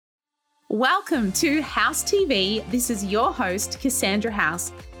Welcome to House TV. This is your host, Cassandra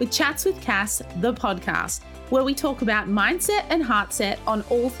House, with Chats with Cass, the podcast, where we talk about mindset and heartset on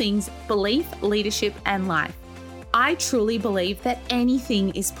all things belief, leadership, and life. I truly believe that anything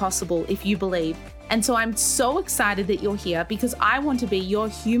is possible if you believe. And so I'm so excited that you're here because I want to be your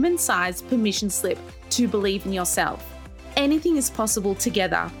human-sized permission slip to believe in yourself. Anything is possible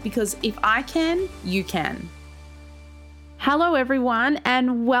together because if I can, you can. Hello, everyone,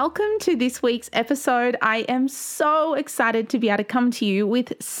 and welcome to this week's episode. I am so excited to be able to come to you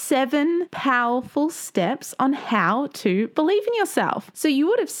with 7 powerful steps on how to believe in yourself. So you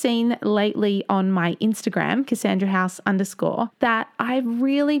would have seen lately on my Instagram, @CassandraHouse_, that I've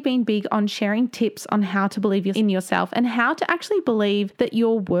really been big on sharing tips on how to believe in yourself and how to actually believe that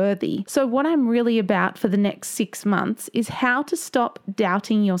you're worthy. So what I'm really about for the next 6 months is how to stop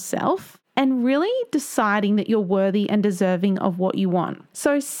doubting yourself and really deciding that you're worthy and deserving of what you want.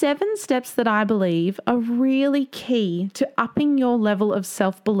 So 7 steps that I believe are really key to upping your level of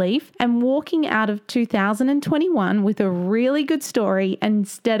self-belief and walking out of 2021 with a really good story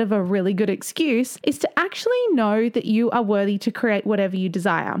instead of a really good excuse is to actually know that you are worthy to create whatever you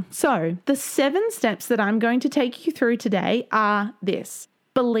desire. So the 7 steps that I'm going to take you through today are this: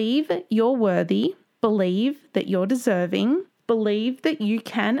 believe you're worthy, believe that you're deserving, believe that you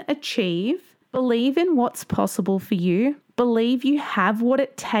can achieve, believe in what's possible for you, believe you have what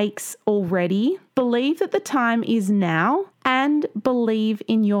it takes already, believe that the time is now, and believe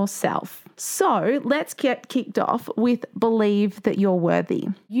in yourself. So let's get kicked off with believe that you're worthy.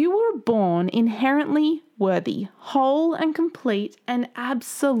 You were born inherently worthy, whole and complete, and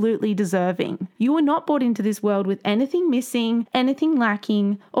absolutely deserving. You were not brought into this world with anything missing, anything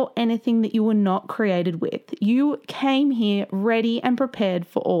lacking, or anything that you were not created with. You came here ready and prepared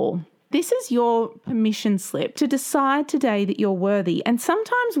for all. This is your permission slip to decide today that you're worthy. And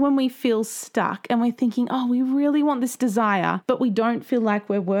sometimes when we feel stuck and we're thinking, oh, we really want this desire, but we don't feel like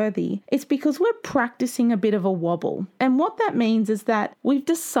we're worthy, it's because we're practicing a bit of a wobble. And what that means is that we've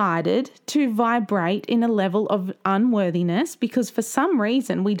decided to vibrate in a level of unworthiness because for some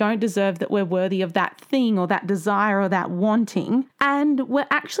reason we don't deserve that we're worthy of that thing or that desire or that wanting. And we're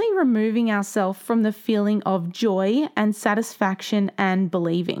actually removing ourselves from the feeling of joy and satisfaction and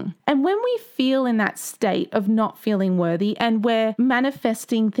believing. And when we feel in that state of not feeling worthy and we're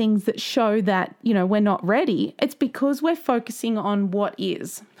manifesting things that show that, we're not ready, it's because we're focusing on what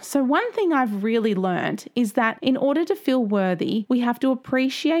is. So one thing I've really learned is that in order to feel worthy, we have to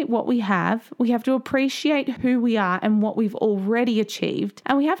appreciate what we have. We have to appreciate who we are and what we've already achieved.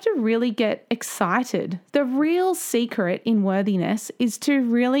 And we have to really get excited. The real secret in worthiness is to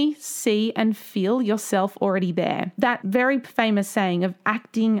really see and feel yourself already there. That very famous saying of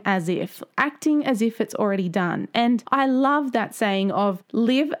acting as if it's already done. And I love that saying of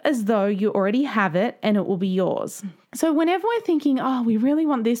live as though you already have it and it will be yours. So whenever we're thinking, oh, we really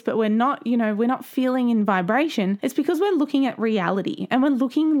want this, but we're not feeling in vibration, it's because we're looking at reality and we're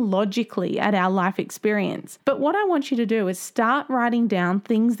looking logically at our life experience. But what I want you to do is start writing down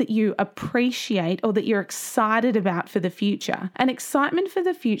things that you appreciate or that you're excited about for the future. And excitement for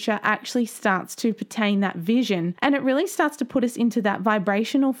the future actually starts to pertain that vision, and it really starts to put us into that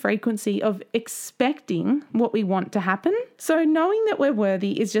vibrational frequency of expecting what we want to happen. So knowing that we're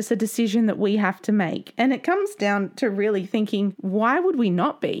worthy is just a decision that we have to make. And it comes down to really thinking, why would we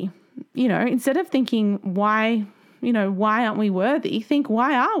not be? Instead of thinking, why aren't we worthy? Think,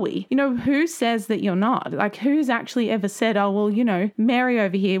 why are we? Who says that you're not? Like, who's actually ever said, oh, well, Mary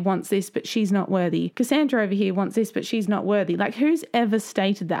over here wants this, but she's not worthy. Cassandra over here wants this, but she's not worthy. Like, who's ever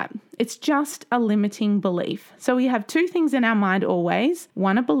stated that? It's just a limiting belief. So we have 2 things in our mind always.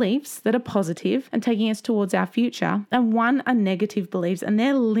 One are beliefs that are positive and taking us towards our future, and one are negative beliefs, and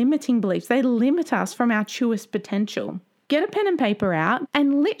they're limiting beliefs. They limit us from our truest potential. Get a pen and paper out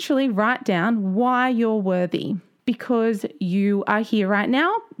and literally write down why you're worthy. Because you are here right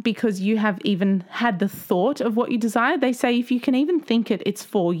now, because you have even had the thought of what you desire. They say if you can even think it, it's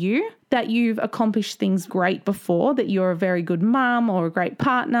for you. That you've accomplished things great before, that you're a very good mom or a great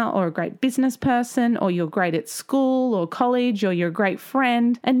partner or a great business person, or you're great at school or college, or you're a great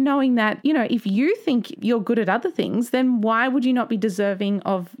friend. And knowing that, if you think you're good at other things, then why would you not be deserving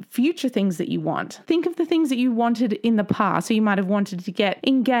of future things that you want? Think of the things that you wanted in the past. So you might have wanted to get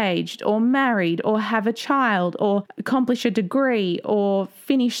engaged or married or have a child or accomplish a degree or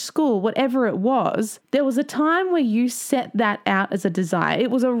finish school, whatever it was. There was a time where you set that out as a desire.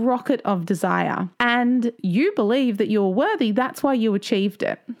 It was a rocket opposite of desire. And you believe that you're worthy. That's why you achieved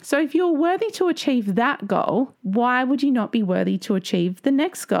it. So if you're worthy to achieve that goal, why would you not be worthy to achieve the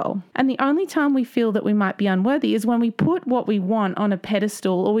next goal? And the only time we feel that we might be unworthy is when we put what we want on a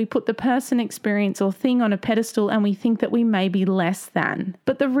pedestal, or we put the person, experience, or thing on a pedestal, and we think that we may be less than.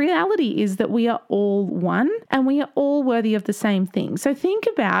 But the reality is that we are all one, and we are all worthy of the same thing. So think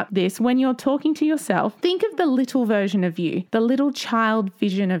about this when you're talking to yourself. Think of the little version of you, the little child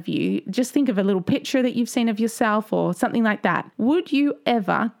vision of you. Just think of a little picture that you've seen of yourself or something like that. Would you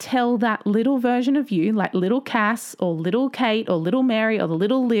ever tell that little version of you, like little Cass or little Kate or little Mary or the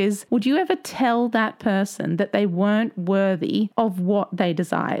little Liz, would you ever tell that person that they weren't worthy of what they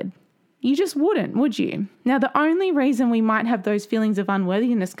desired? You just wouldn't, would you? Now, the only reason we might have those feelings of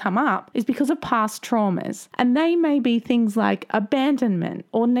unworthiness come up is because of past traumas. And they may be things like abandonment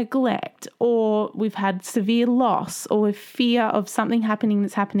or neglect, or we've had severe loss, or fear of something happening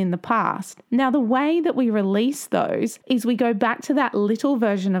that's happened in the past. Now, the way that we release those is we go back to that little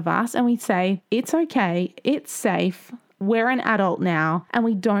version of us and we say, it's okay, it's safe. We're an adult now, and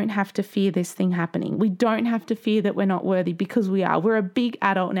we don't have to fear this thing happening. We don't have to fear that we're not worthy, because we are. We're a big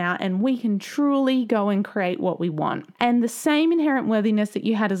adult now, and we can truly go and create what we want. And the same inherent worthiness that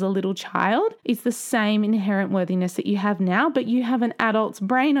you had as a little child is the same inherent worthiness that you have now, but you have an adult's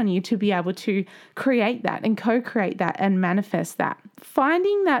brain on you to be able to create that and co-create that and manifest that.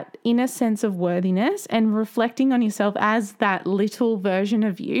 Finding that inner sense of worthiness and reflecting on yourself as that little version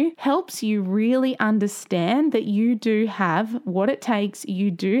of you helps you really understand that you do have what it takes. You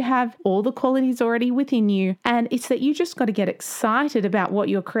do have all the qualities already within you. And it's that you just got to get excited about what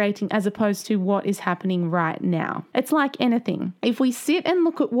you're creating as opposed to what is happening right now. It's like anything. If we sit and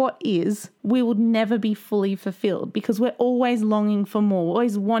look at what is, we will never be fully fulfilled, because we're always longing for more,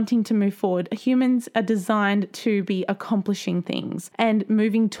 always wanting to move forward. Humans are designed to be accomplishing things and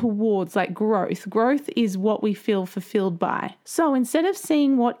moving towards like growth. Growth is what we feel fulfilled by. So instead of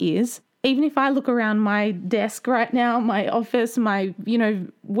seeing what is, even if I look around my desk right now, my office,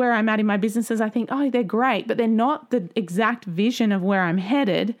 where I'm at in my businesses, I think, oh, they're great, but they're not the exact vision of where I'm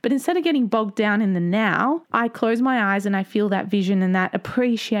headed. But instead of getting bogged down in the now, I close my eyes and I feel that vision and that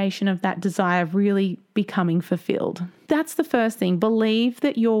appreciation of that desire really becoming fulfilled. That's the first thing. Believe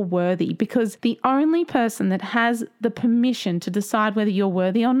that you're worthy, because the only person that has the permission to decide whether you're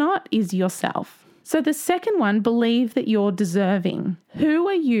worthy or not is yourself. So the second one, believe that you're deserving. Who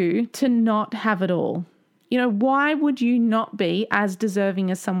are you to not have it all? Why would you not be as deserving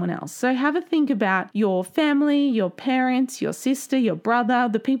as someone else? So have a think about your family, your parents, your sister, your brother,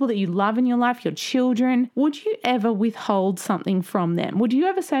 the people that you love in your life, your children. Would you ever withhold something from them? Would you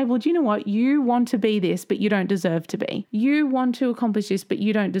ever say, well, do you know what? You want to be this, but you don't deserve to be. You want to accomplish this, but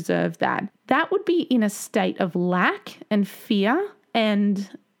you don't deserve that. That would be in a state of lack and fear and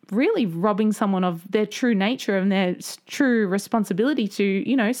really robbing someone of their true nature and their true responsibility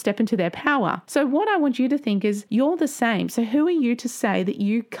to, step into their power. So what I want you to think is you're the same. So who are you to say that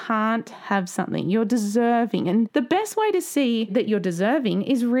you can't have something? You're deserving. And the best way to see that you're deserving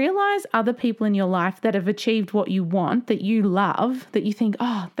is realize other people in your life that have achieved what you want, that you love, that you think,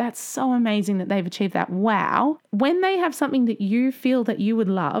 oh, that's so amazing that they've achieved that. Wow. When they have something that you feel that you would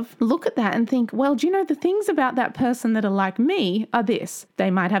love, look at that and think, well, do you know the things about that person that are like me are this?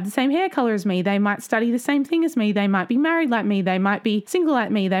 They might have the same hair color as me. They might study the same thing as me. They might be married like me. They might be single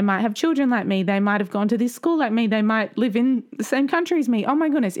like me. They might have children like me. They might have gone to this school like me. They might live in the same country as me. Oh my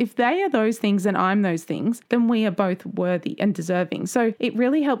goodness. If they are those things and I'm those things, then we are both worthy and deserving. So it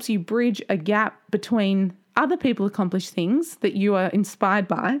really helps you bridge a gap between other people accomplish things that you are inspired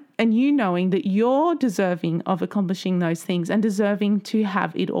by, and you knowing that you're deserving of accomplishing those things and deserving to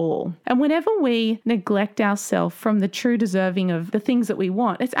have it all. And whenever we neglect ourselves from the true deserving of the things that we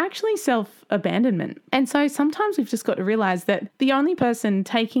want, it's actually self-abandonment. And so sometimes we've just got to realize that the only person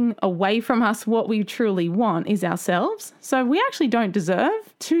taking away from us what we truly want is ourselves. So we actually don't deserve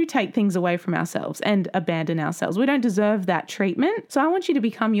to take things away from ourselves and abandon ourselves. We don't deserve that treatment. So I want you to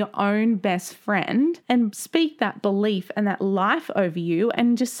become your own best friend and speak that belief and that life over you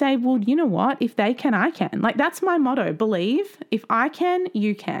and just say, well, you know what? If they can, I can. Like, that's my motto. Believe. If I can,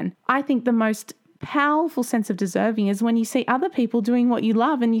 you can. I think the most powerful sense of deserving is when you see other people doing what you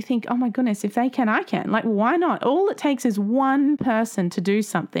love and you think, oh my goodness, if they can, I can. Like, why not? All it takes is one person to do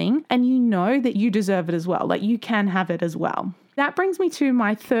something and you know that you deserve it as well. Like, you can have it as well. That brings me to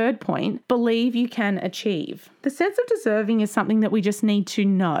my third point, believe you can achieve. The sense of deserving is something that we just need to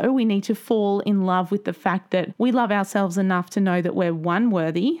know. We need to fall in love with the fact that we love ourselves enough to know that we're 1,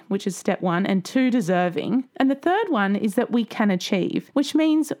 worthy, which is step 1, and 2, deserving. And the third one is that we can achieve, which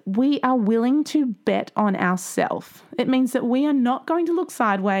means we are willing to bet on ourselves. It means that we are not going to look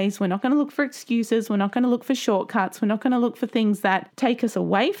sideways. We're not going to look for excuses. We're not going to look for shortcuts. We're not going to look for things that take us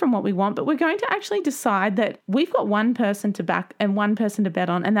away from what we want, but we're going to actually decide that we've got one person to back and one person to bet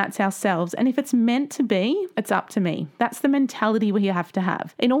on, and that's ourselves. And if it's meant to be, it's up to me. That's the mentality we have to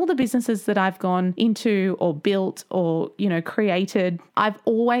have. In all the businesses that I've gone into or built or, created, I've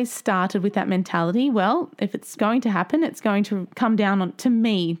always started with that mentality. Well, if it's going to happen, it's going to come down to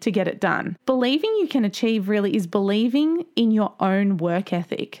me to get it done. Believing you can achieve really is believing in your own work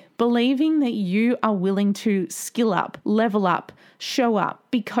ethic. Believing that you are willing to skill up, level up, show up,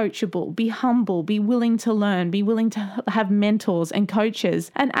 be coachable, be humble, be willing to learn, be willing to have mentors and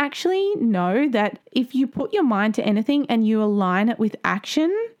coaches, and actually know that if you put your mind to anything and you align it with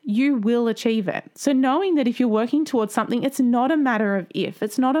action, you will achieve it. So knowing that if you're working towards something, it's not a matter of if,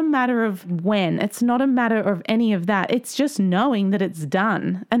 it's not a matter of when, it's not a matter of any of that. It's just knowing that it's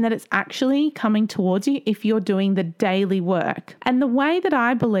done and that it's actually coming towards you if you're doing the daily work. And the way that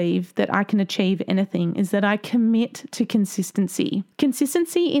I believe that I can achieve anything is that I commit to consistency.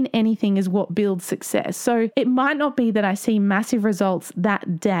 Consistency in anything is what builds success. So it might not be that I see massive results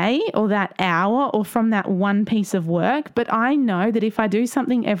that day or that hour or from that one piece of work, but I know that if I do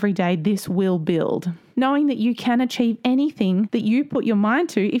something every day, this will build. Knowing that you can achieve anything that you put your mind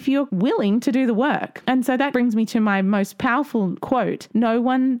to if you're willing to do the work. And so that brings me to my most powerful quote: no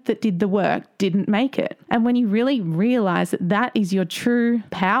one that did the work didn't make it. And when you really realize that that is your true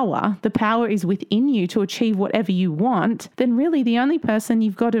power, the power is within you to achieve whatever you want, then really the only person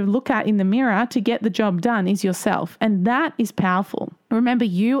you've got to look at in the mirror to get the job done is yourself. And that is powerful. Remember,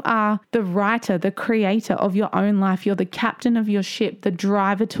 you are the writer, the creator of your own life. You're the captain of your ship, the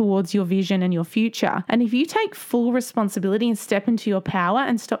driver towards your vision and your future. And if you take full responsibility and step into your power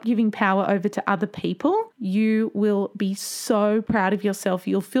and stop giving power over to other people, you will be so proud of yourself.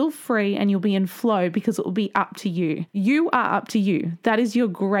 You'll feel free and you'll be in flow because it will be up to you. You are up to you. That is your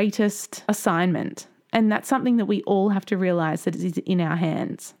greatest assignment. And that's something that we all have to realize that it is in our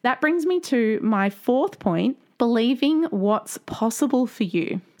hands. That brings me to my fourth point: believing what's possible for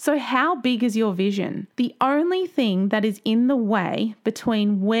you. So how big is your vision? The only thing that is in the way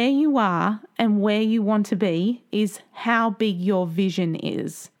between where you are and where you want to be is how big your vision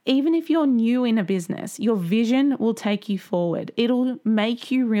is. Even if you're new in a business, your vision will take you forward. It'll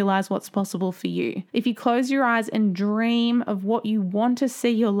make you realize what's possible for you. If you close your eyes and dream of what you want to see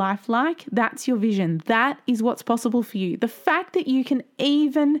your life like, that's your vision. That is what's possible for you. The fact that you can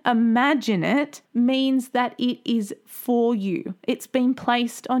even imagine it means that it is for you. It's been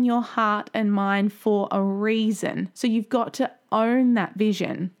placed on your heart and mind for a reason. So you've got to own that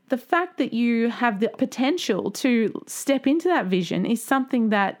vision. The fact that you have the potential to step into that vision is something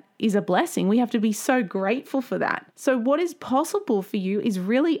that is a blessing. We have to be so grateful for that. So what is possible for you is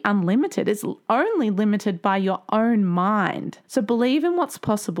really unlimited. It's only limited by your own mind. So believe in what's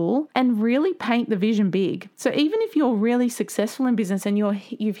possible and really paint the vision big. So even if you're really successful in business and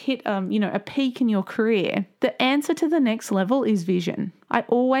you've hit a peak in your career, the answer to the next level is vision. I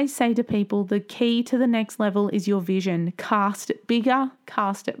always say to people, the key to the next level is your vision. Cast it bigger,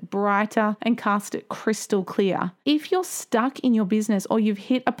 cast it brighter, and cast it crystal clear. If you're stuck in your business or you've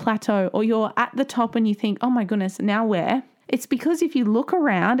hit a plateau or you're at the top and you think, oh my goodness, now where? It's because if you look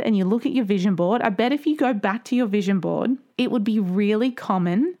around and you look at your vision board, I bet if you go back to your vision board, it would be really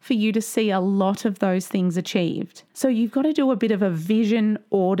common for you to see a lot of those things achieved. So you've got to do a bit of a vision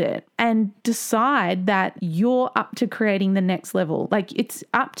audit and decide that you're up to creating the next level. Like, it's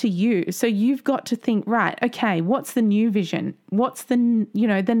up to you. So you've got to think, right, okay, what's the new vision? What's the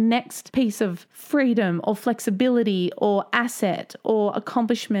next piece of freedom or flexibility or asset or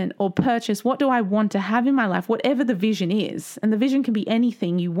accomplishment or purchase? What do I want to have in my life? Whatever the vision is. And the vision can be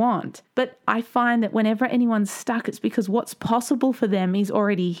anything you want. But I find that whenever anyone's stuck, it's because what's possible for them is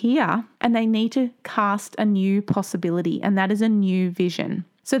already here and they need to cast a new possibility, and that is a new vision.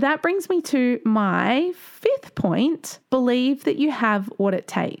 So that brings me to my fifth point: believe that you have what it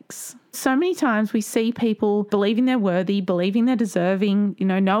takes. So many times we see people believing they're worthy, believing they're deserving,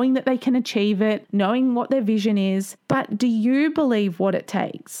 knowing that they can achieve it, knowing what their vision is. But do you believe what it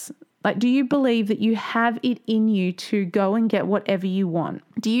takes? Like, do you believe that you have it in you to go and get whatever you want?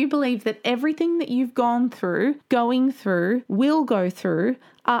 Do you believe that everything that you've going through, will go through,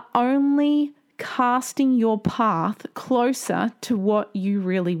 are only casting your path closer to what you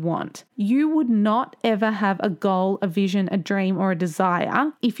really want? You would not ever have a goal, a vision, a dream, or a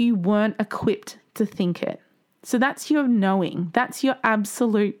desire if you weren't equipped to think it. So that's your knowing. That's your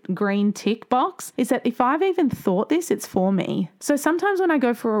absolute green tick box, is that if I've even thought this, it's for me. So sometimes when I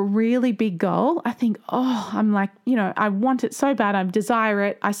go for a really big goal, I think, I'm like, I want it so bad. I desire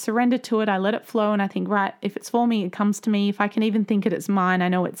it. I surrender to it. I let it flow. And I think, right, if it's for me, it comes to me. If I can even think it's mine, I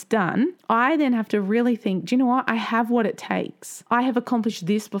know it's done. I then have to really think, do you know what? I have what it takes. I have accomplished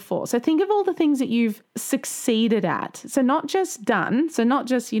this before. So think of all the things that you've succeeded at. So not just done. So not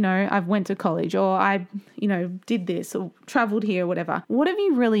just, I've went to college or I, did this or traveled here or whatever. What have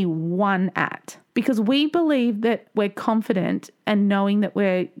you really won at? Because we believe that we're confident and knowing that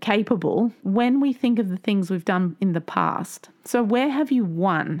we're capable when we think of the things we've done in the past. So where have you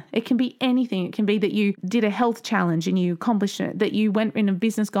won? It can be anything. It can be that you did a health challenge and you accomplished it, that you went in a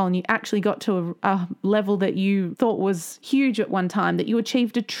business goal and you actually got to a level that you thought was huge at one time, that you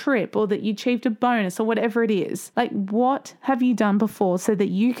achieved a trip or that you achieved a bonus or whatever it is. Like, what have you done before so that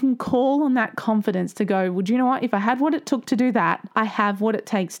you can call on that confidence to go, well, do you know what? If I had what it took to do that, I have what it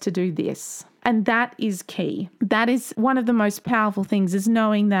takes to do this. And that is key. That is one of the most powerful things, is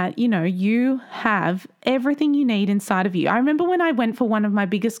knowing that, you have everything you need inside of you. I remember when I went for one of my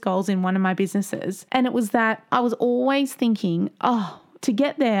biggest goals in one of my businesses, and it was that I was always thinking, to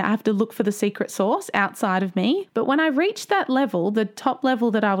get there, I have to look for the secret sauce outside of me. But when I reached that level, the top level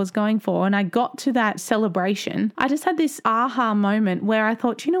that I was going for, and I got to that celebration, I just had this aha moment where I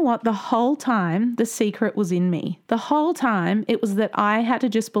thought, you know what? The whole time, the secret was in me. The whole time, it was that I had to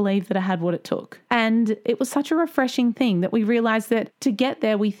just believe that I had what it took. And it was such a refreshing thing that we realized that to get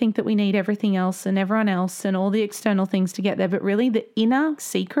there, we think that we need everything else and everyone else and all the external things to get there. But really, the inner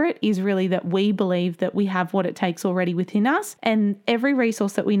secret is really that we believe that we have what it takes already within us, and every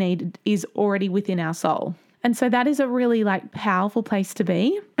resource that we need is already within our soul. And so that is a really powerful place to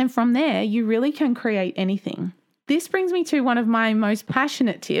be. And from there, you really can create anything. This brings me to one of my most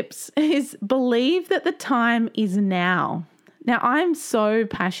passionate tips, is believe that the time is now. Now, I'm so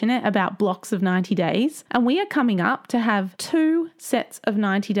passionate about blocks of 90 days, and we are coming up to have 2 sets of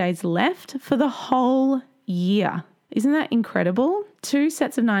 90 days left for the whole year. Isn't that incredible? 2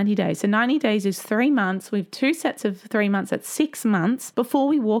 sets of 90 days. So 90 days is 3 months. We have 2 sets of 3 months. That's 6 months before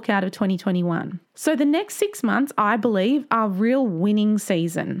we walk out of 2021. So the next 6 months, I believe, are real winning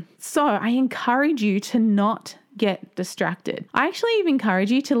season. So I encourage you to not get distracted. I actually even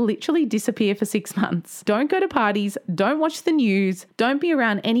encourage you to literally disappear for 6 months. Don't go to parties. Don't watch the news. Don't be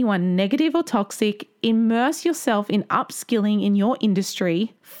around anyone negative or toxic. Immerse yourself in upskilling in your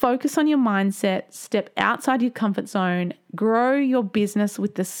industry. Focus on your mindset. Step outside your comfort zone. Grow your business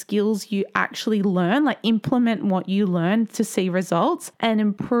with the skills you actually learn, implement what you learn to see results, and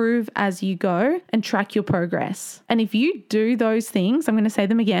improve as you go and track your progress. And if you do those things, I'm going to say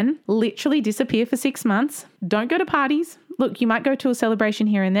them again, literally disappear for 6 months. Don't go to parties. Look, you might go to a celebration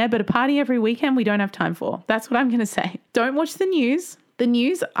here and there, but a party every weekend we don't have time for. That's what I'm going to say. Don't watch the news. The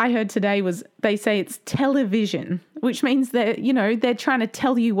news I heard today was, they say it's television, which means that, they're trying to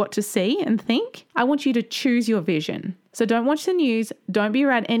tell you what to see and think. I want you to choose your vision. So don't watch the news. Don't be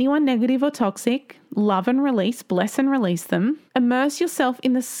around anyone negative or toxic. Love and release, bless and release them. Immerse yourself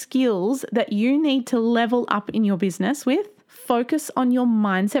in the skills that you need to level up in your business with. Focus on your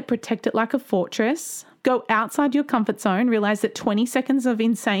mindset, protect it like a fortress. Go outside your comfort zone. Realize that 20 seconds of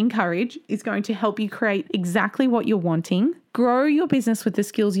insane courage is going to help you create exactly what you're wanting. Grow your business with the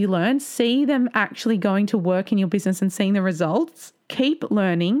skills you learn. See them actually going to work in your business and seeing the results. Keep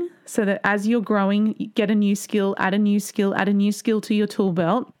learning so that as you're growing, you get a new skill, add a new skill, add a new skill to your tool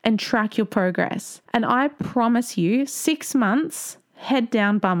belt, and track your progress. And I promise you, 6 months, head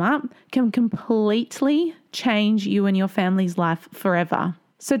down, bum up, can completely change you and your family's life forever.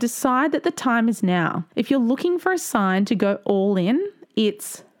 So decide that the time is now. If you're looking for a sign to go all in,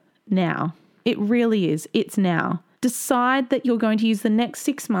 it's now. It really is. It's now. Decide that you're going to use the next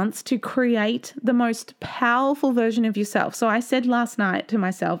 6 months to create the most powerful version of yourself. So I said last night to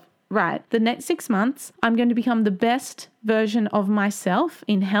myself, right, the next 6 months, I'm going to become the best version of myself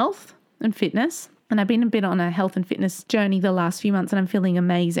in health and fitness. And I've been a bit on a health and fitness journey the last few months and I'm feeling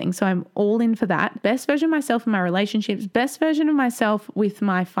amazing. So I'm all in for that. Best version of myself in my relationships, best version of myself with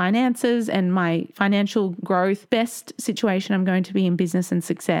my finances and my financial growth, best situation I'm going to be in business and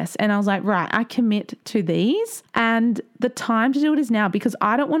success. And I was like, right, I commit to these. And the time to do it is now, because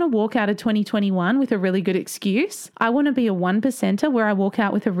I don't want to walk out of 2021 with a really good excuse. I want to be a 1%er where I walk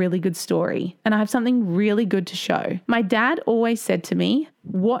out with a really good story and I have something really good to show. My dad always said to me,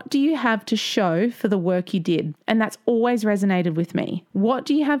 what do you have to show for the work you did? And that's always resonated with me. What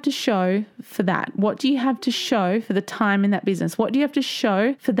do you have to show for that? What do you have to show for the time in that business? What do you have to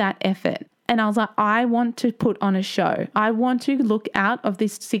show for that effort? And I was like, I want to put on a show. I want to look out of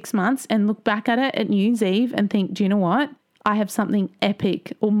this 6 months and look back at it at New Year's Eve and think, do you know what? I have something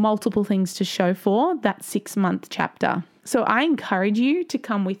epic or multiple things to show for that 6-month chapter. So I encourage you to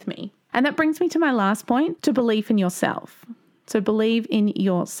come with me. And that brings me to my last point, to believe in yourself. So believe in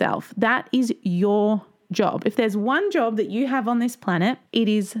yourself. That is your job. If there's one job that you have on this planet, it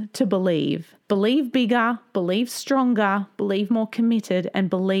is to believe. Believe bigger, believe stronger, believe more committed, and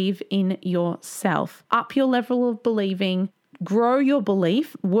believe in yourself. Up your level of believing, grow your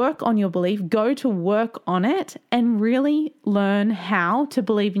belief, work on your belief, go to work on it, and really learn how to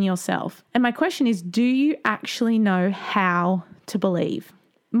believe in yourself. And my question is, do you actually know how to believe?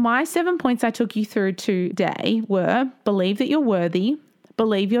 My 7 points I took you through today were: believe that you're worthy,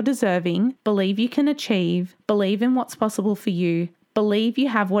 believe you're deserving, believe you can achieve, believe in what's possible for you, believe you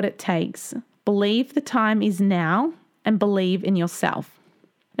have what it takes, believe the time is now, and believe in yourself.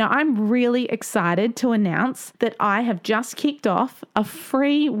 Now, I'm really excited to announce that I have just kicked off a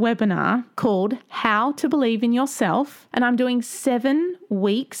free webinar called How to Believe in Yourself. And I'm doing 7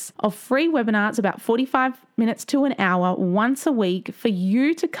 weeks of free webinars, about 45 minutes to an hour once a week for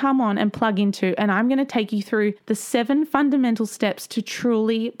you to come on and plug into. And I'm going to take you through the 7 fundamental steps to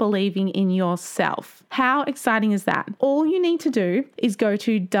truly believing in yourself. How exciting is that? All you need to do is go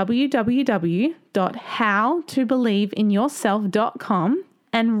to www.howtobelieveinyourself.com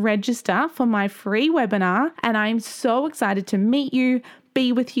and register for my free webinar. And I'm so excited to meet you,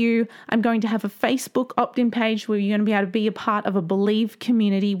 be with you. I'm going to have a Facebook opt-in page where you're going to be able to be a part of a Believe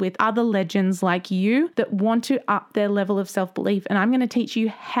community with other legends like you that want to up their level of self-belief. And I'm going to teach you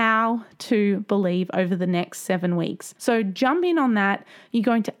how to believe over the next 7 weeks. So jump in on that. You're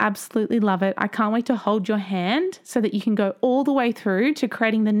going to absolutely love it. I can't wait to hold your hand so that you can go all the way through to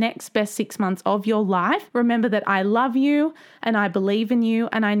creating the next best 6 months of your life. Remember that I love you and I believe in you,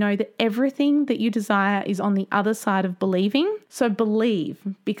 and I know that everything that you desire is on the other side of believing. So believe,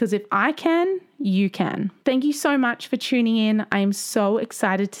 because if I can, you can. Thank you so much for tuning in. I am so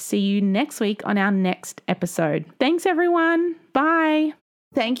excited to see you next week on our next episode. Thanks, everyone. Bye.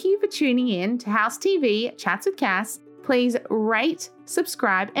 Thank you for tuning in to House TV Chats with Cass. Please rate,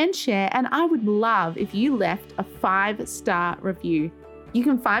 subscribe, and share. And I would love if you left a 5-star review. You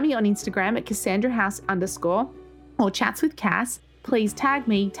can find me on Instagram at CassandraHouse_ or Chats with Cass. Please tag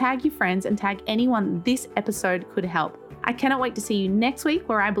me, tag your friends, and tag anyone this episode could help. I cannot wait to see you next week,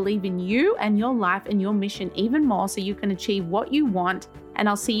 where I believe in you and your life and your mission even more so you can achieve what you want. And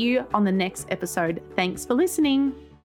I'll see you on the next episode. Thanks for listening.